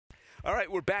All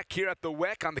right, we're back here at the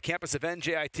WEC on the campus of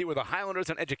NJIT where the Highlanders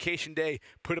on Education Day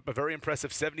put up a very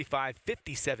impressive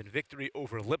 75-57 victory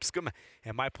over Lipscomb.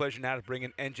 And my pleasure now to bring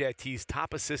in NJIT's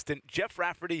top assistant, Jeff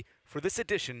Rafferty, for this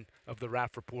edition of the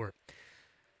Raff Report.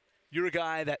 You're a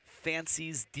guy that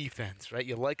fancies defense, right?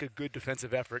 You like a good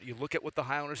defensive effort. You look at what the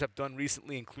Highlanders have done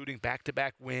recently, including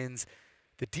back-to-back wins.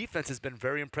 The defense has been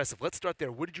very impressive. Let's start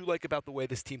there. What did you like about the way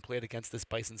this team played against this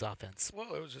Bison's offense?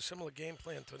 Well, it was a similar game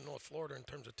plan to North Florida in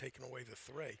terms of taking away the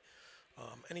three.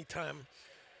 Anytime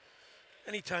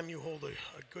you hold a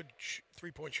good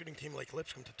three-point shooting team like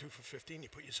Lipscomb to 2 for 15, you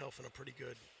put yourself in a pretty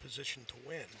good position to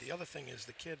win. The other thing is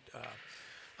the kid,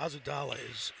 Azudala,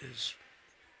 is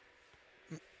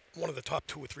one of the top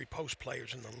 2 or 3 post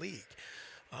players in the league.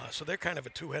 So they're kind of a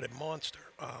two-headed monster.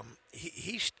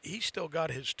 He still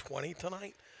got his 20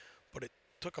 tonight, but it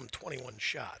took him 21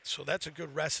 shots. So that's a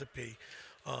good recipe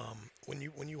when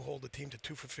you hold the team to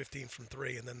 2 for 15 from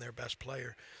 3, and then their best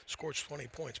player scores 20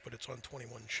 points, but it's on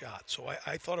 21 shots. So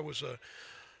I thought it was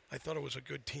a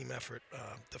good team effort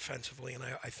defensively, and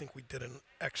I think we did an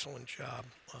excellent job.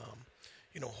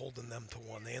 Holding them to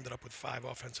 1. They ended up with 5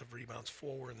 offensive rebounds,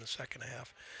 4 were in the second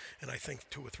half, and I think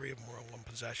 2 or 3 of them were on 1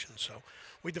 possession. So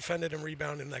we defended and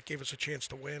rebounded, and that gave us a chance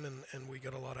to win, and we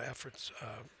got a lot of efforts,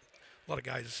 a lot of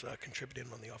guys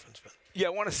contributing on the offensive end. Yeah, I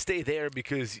want to stay there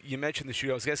because you mentioned the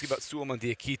shootout. I was asking about Suleiman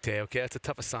Diakite, okay? That's a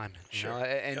tough assignment. Sure.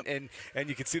 And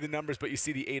you can see the numbers, but you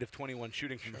see the 8 of 21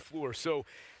 shooting from the floor. So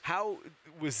how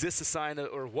was this a sign of,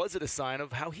 or was it a sign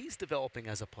of how he's developing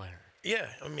as a player? Yeah,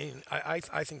 I mean,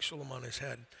 I think Suleiman has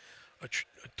had a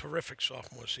terrific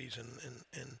sophomore season,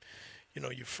 and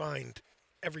you find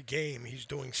every game he's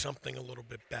doing something a little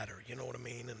bit better. You know what I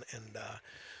mean? And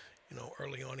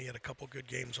early on he had a couple good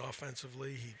games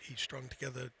offensively. He strung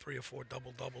together 3 or 4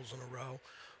 double-doubles in a row.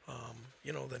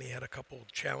 Then he had a couple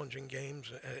challenging games,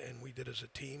 and we did as a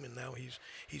team, and now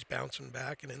he's bouncing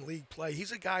back. And in league play,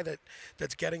 he's a guy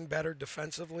that's getting better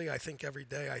defensively. I think every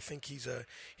day. I think he's a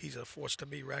force to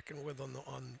be reckoned with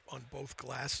on both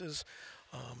glasses.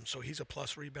 So he's a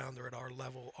plus rebounder at our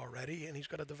level already, and he's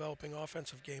got a developing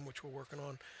offensive game, which we're working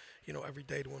on, every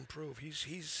day to improve.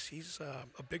 He's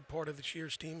a big part of this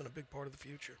year's team and a big part of the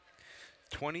future.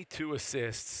 22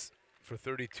 assists for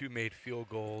 32 made field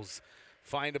goals.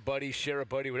 Find a buddy, share a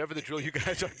buddy, whatever the drill you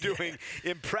guys are doing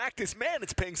in practice. Man,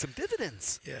 it's paying some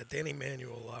dividends. Yeah, Danny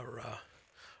Manuel,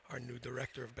 our new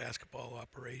director of basketball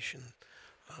operation,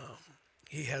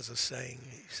 he has a saying.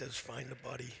 He says, "Find a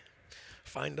buddy."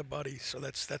 Find a buddy. So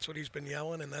that's what he's been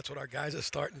yelling, and that's what our guys are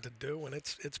starting to do, and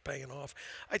it's paying off.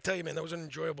 I tell you, man, that was an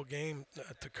enjoyable game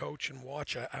to coach and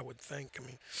watch, I would think. I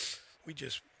mean,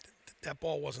 that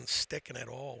ball wasn't sticking at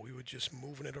all. We were just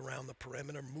moving it around the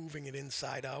perimeter, moving it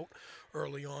inside out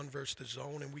early on versus the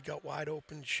zone, and we got wide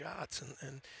open shots.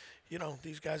 And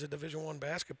these guys are Division I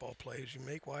basketball players. You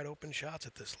make wide open shots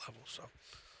at this level, so.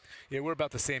 Yeah, we're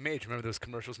about the same age. Remember those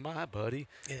commercials? My buddy,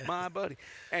 my buddy.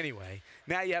 Anyway,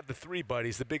 now you have the 3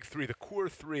 buddies, the big 3, the core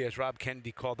 3, as Rob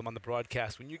Kennedy called them on the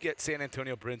broadcast. When you get San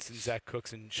Antonio Brinson, Zach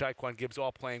Cooks, and Shaquan Gibbs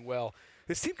all playing well,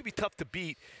 this team can be tough to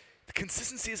beat. The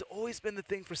consistency has always been the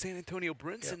thing for San Antonio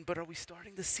Brinson, but are we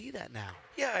starting to see that now?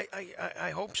 Yeah,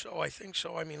 I hope so. I think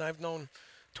so. I mean, I've known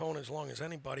Tone as long as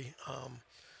anybody.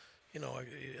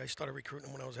 I started recruiting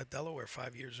him when I was at Delaware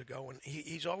 5 years ago, and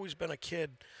he's always been a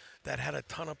kid that had a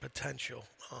ton of potential,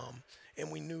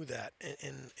 and we knew that.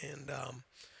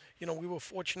 And we were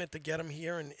fortunate to get him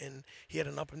here, and he had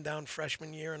an up-and-down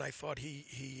freshman year, and I thought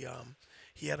he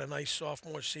had a nice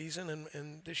sophomore season,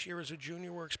 and this year as a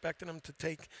junior, we're expecting him to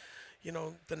take,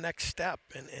 the next step,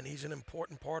 and he's an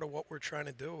important part of what we're trying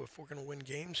to do if we're going to win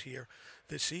games here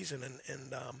this season,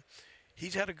 and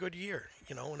he's had a good year,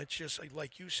 and it's just,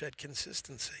 like you said,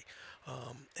 consistency.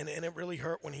 And it really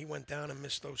hurt when he went down and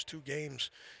missed those 2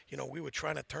 games. We were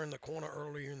trying to turn the corner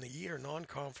earlier in the year,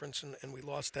 non-conference, and we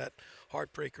lost that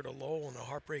heartbreaker to Lowell and a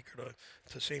heartbreaker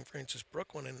to St. Francis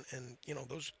Brooklyn, and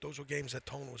those were games that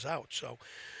Tone was out. So,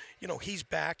 he's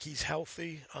back, he's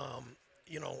healthy.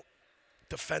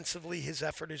 Defensively, his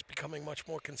effort is becoming much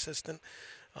more consistent,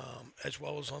 as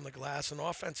well as on the glass. And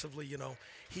offensively,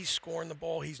 he's scoring the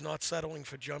ball. He's not settling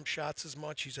for jump shots as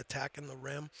much. He's attacking the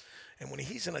rim. And when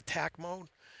he's in attack mode,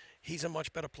 he's a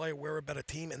much better player. We're a better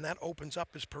team, and that opens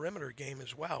up his perimeter game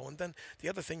as well. And then the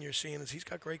other thing you're seeing is he's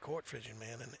got great court vision,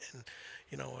 man. And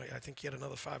I think he had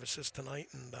another 5 assists tonight.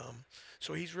 And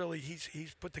so he's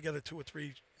put together 2 or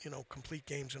 3 complete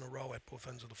games in a row at both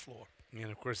ends of the floor. And,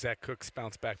 of course, Zach Cooks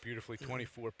bounced back beautifully,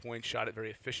 24 points, shot it very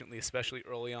efficiently, especially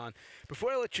early on.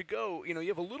 Before I let you go, you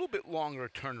have a little bit longer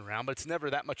turnaround, but it's never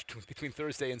that much between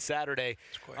Thursday and Saturday.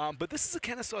 But this is a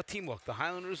Kennesaw team. Look, the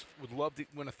Highlanders would love to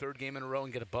win a third game in a row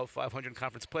and get above 500 in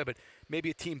conference play, but maybe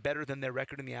a team better than their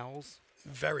record in the Owls?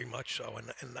 Very much so,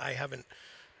 and I haven't,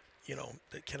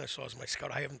 Kennesaw is my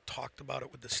scout. I haven't talked about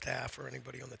it with the staff or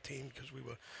anybody on the team because we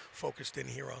were focused in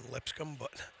here on Lipscomb,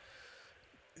 but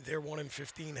they're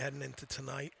 1-15 heading into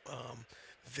tonight.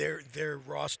 Their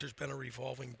roster's been a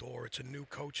revolving door. It's a new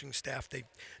coaching staff.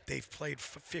 They've played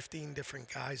 15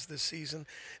 different guys this season.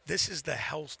 This is the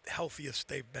healthiest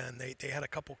they've been. They had a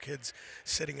couple kids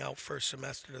sitting out first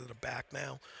semester that are back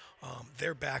now.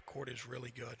 Their backcourt is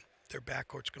really good. Their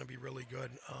backcourt's going to be really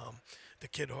good. The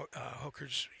kid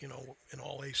Hooker's, an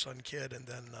all ASUN kid, and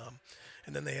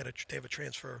then they have a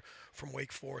transfer from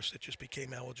Wake Forest that just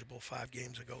became eligible 5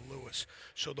 games ago, Lewis.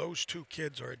 So those 2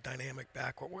 kids are a dynamic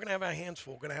backcourt. We're going to have our hands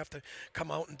full. We're going to have to come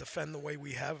out and defend the way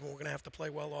we have, and we're going to have to play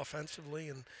well offensively.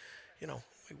 And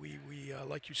we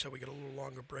like you said, we get a little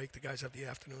longer break. The guys have the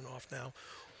afternoon off now.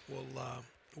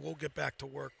 We'll get back to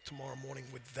work tomorrow morning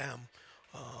with them.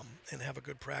 And have a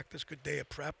good practice, good day of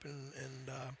prep,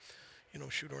 and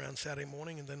shoot around Saturday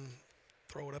morning, and then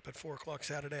throw it up at 4 o'clock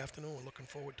Saturday afternoon. We're looking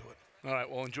forward to it. All right,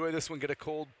 well, enjoy this one. Get a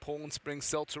cold Poland Spring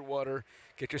seltzer water.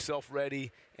 Get yourself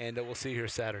ready, and we'll see you here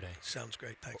Saturday. Sounds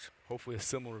great. Thanks. Hopefully a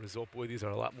similar result. Boy, these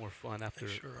are a lot more fun after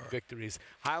victories.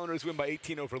 Highlanders win by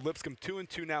 18 over Lipscomb,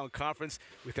 2-2 now in conference.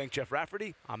 We thank Jeff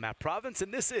Rafferty. I'm Matt Provence,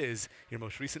 and this is your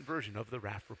most recent version of the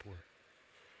Raff Report.